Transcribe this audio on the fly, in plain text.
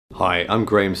Hi, I'm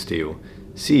Graham Steele,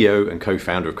 CEO and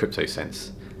co-founder of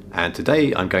CryptoSense, and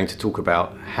today I'm going to talk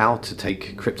about how to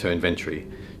take crypto inventory.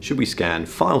 Should we scan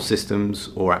file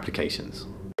systems or applications?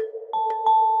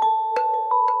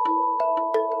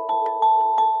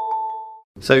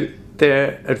 So there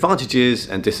are advantages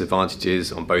and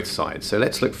disadvantages on both sides. So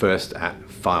let's look first at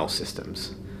file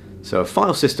systems. So a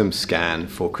file system scan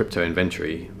for crypto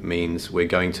inventory means we're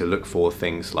going to look for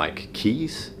things like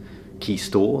keys, key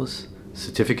stores,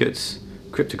 certificates,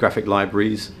 cryptographic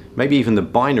libraries, maybe even the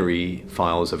binary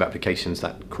files of applications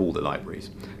that call the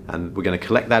libraries. And we're going to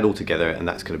collect that all together, and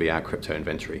that's going to be our crypto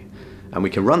inventory. And we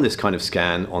can run this kind of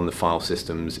scan on the file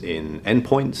systems in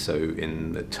endpoints, so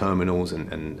in the terminals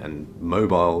and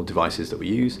mobile devices that we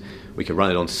use. We can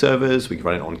run it on servers, we can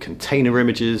run it on container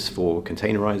images for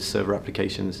containerized server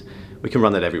applications. We can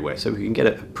run that everywhere, so we can get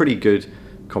a pretty good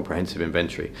comprehensive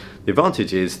inventory. The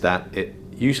advantage is that it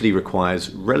usually requires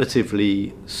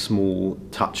relatively small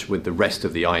touch with the rest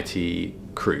of the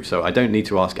IT crew. So I don't need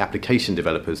to ask application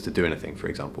developers to do anything, for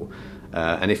example.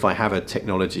 And if I have a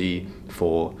technology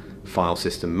for file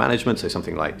system management, so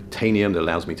something like Tanium that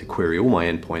allows me to query all my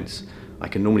endpoints, I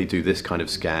can normally do this kind of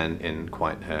scan in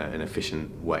quite an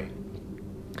efficient way.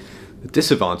 The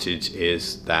disadvantage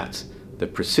is that the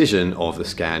precision of the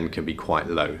scan can be quite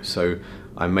low. So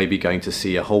I'm maybe going to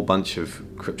see a whole bunch of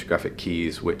cryptographic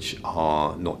keys which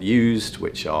are not used,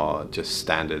 which are just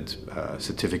standard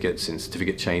certificates in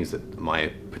certificate chains that my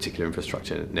particular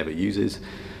infrastructure never uses.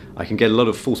 I can get a lot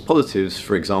of false positives,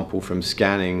 for example, from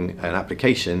scanning an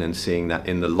application and seeing that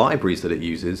in the libraries that it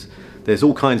uses, there's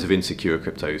all kinds of insecure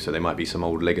crypto. So there might be some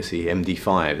old legacy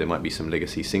MD5, there might be some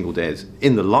legacy single DES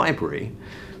in the library,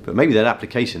 but maybe that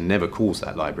application never calls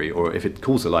that library, or if it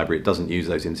calls the library, it doesn't use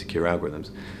those insecure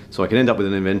algorithms. So I can end up with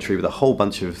an inventory with a whole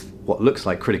bunch of what looks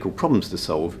like critical problems to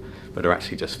solve, but are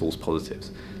actually just false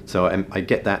positives. So I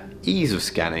get that ease of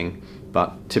scanning,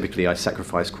 but typically I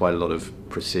sacrifice quite a lot of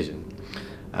precision.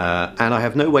 And I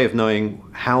have no way of knowing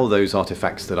how those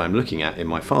artifacts that I'm looking at in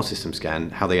my file system scan,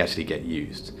 how they actually get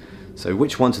used. So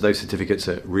which ones of those certificates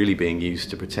are really being used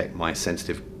to protect my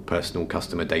sensitive personal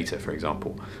customer data, for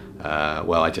example?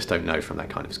 Well, I just don't know from that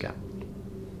kind of scan.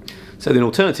 So the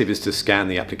alternative is to scan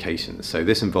the applications. So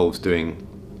this involves doing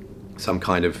some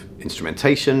kind of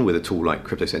instrumentation with a tool like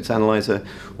CryptoSense Analyzer,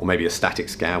 or maybe a static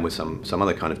scan with some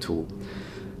other kind of tool.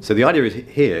 So the idea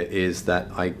here is that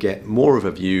I get more of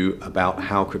a view about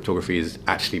how cryptography is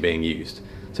actually being used.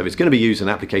 So if it's going to be used, an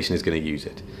application is going to use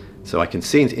it. So I can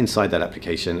see inside that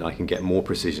application, I can get more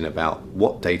precision about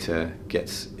what data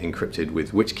gets encrypted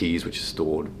with which keys, which are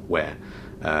stored where.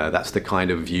 That's the kind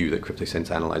of view that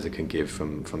CryptoSense Analyzer can give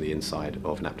from the inside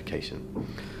of an application.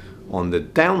 On the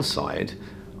downside,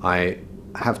 I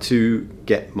have to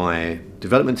get my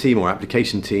development team or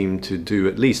application team to do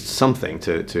at least something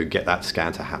to get that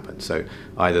scan to happen. So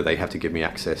either they have to give me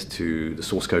access to the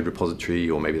source code repository,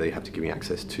 or maybe they have to give me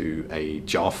access to a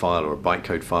jar file or a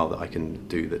bytecode file that I can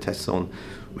do the tests on.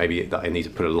 Maybe that I need to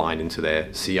put a line into their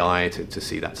CI to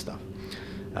see that stuff.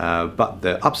 But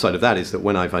the upside of that is that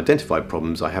when I've identified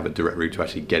problems, I have a direct route to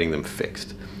actually getting them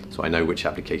fixed. So I know which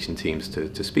application teams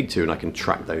to speak to, and I can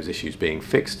track those issues being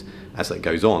fixed as that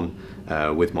goes on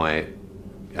with my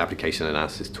application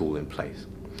analysis tool in place.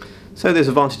 So there's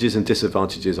advantages and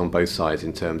disadvantages on both sides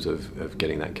in terms of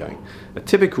getting that going. A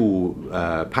typical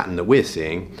pattern that we're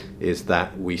seeing is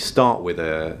that we start with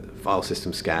a file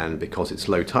system scan because it's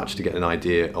low touch to get an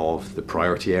idea of the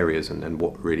priority areas and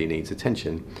what really needs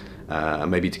attention.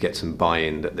 Maybe to get some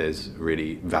buy-in that there's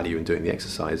really value in doing the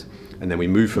exercise. And then we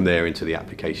move from there into the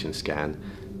application scan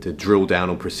to drill down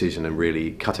on precision and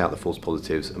really cut out the false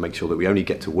positives and make sure that we only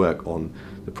get to work on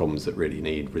the problems that really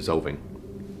need resolving.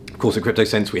 Of course, at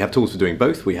CryptoSense, we have tools for doing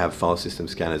both. We have file system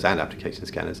scanners and application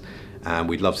scanners. And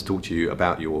we'd love to talk to you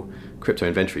about your crypto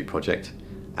inventory project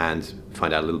and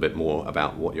find out a little bit more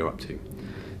about what you're up to.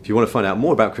 If you want to find out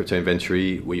more about crypto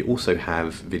inventory, we also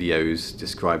have videos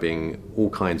describing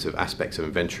all kinds of aspects of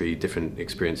inventory, different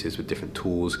experiences with different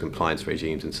tools, compliance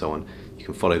regimes, and so on. You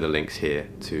can follow the links here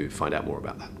to find out more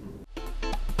about that.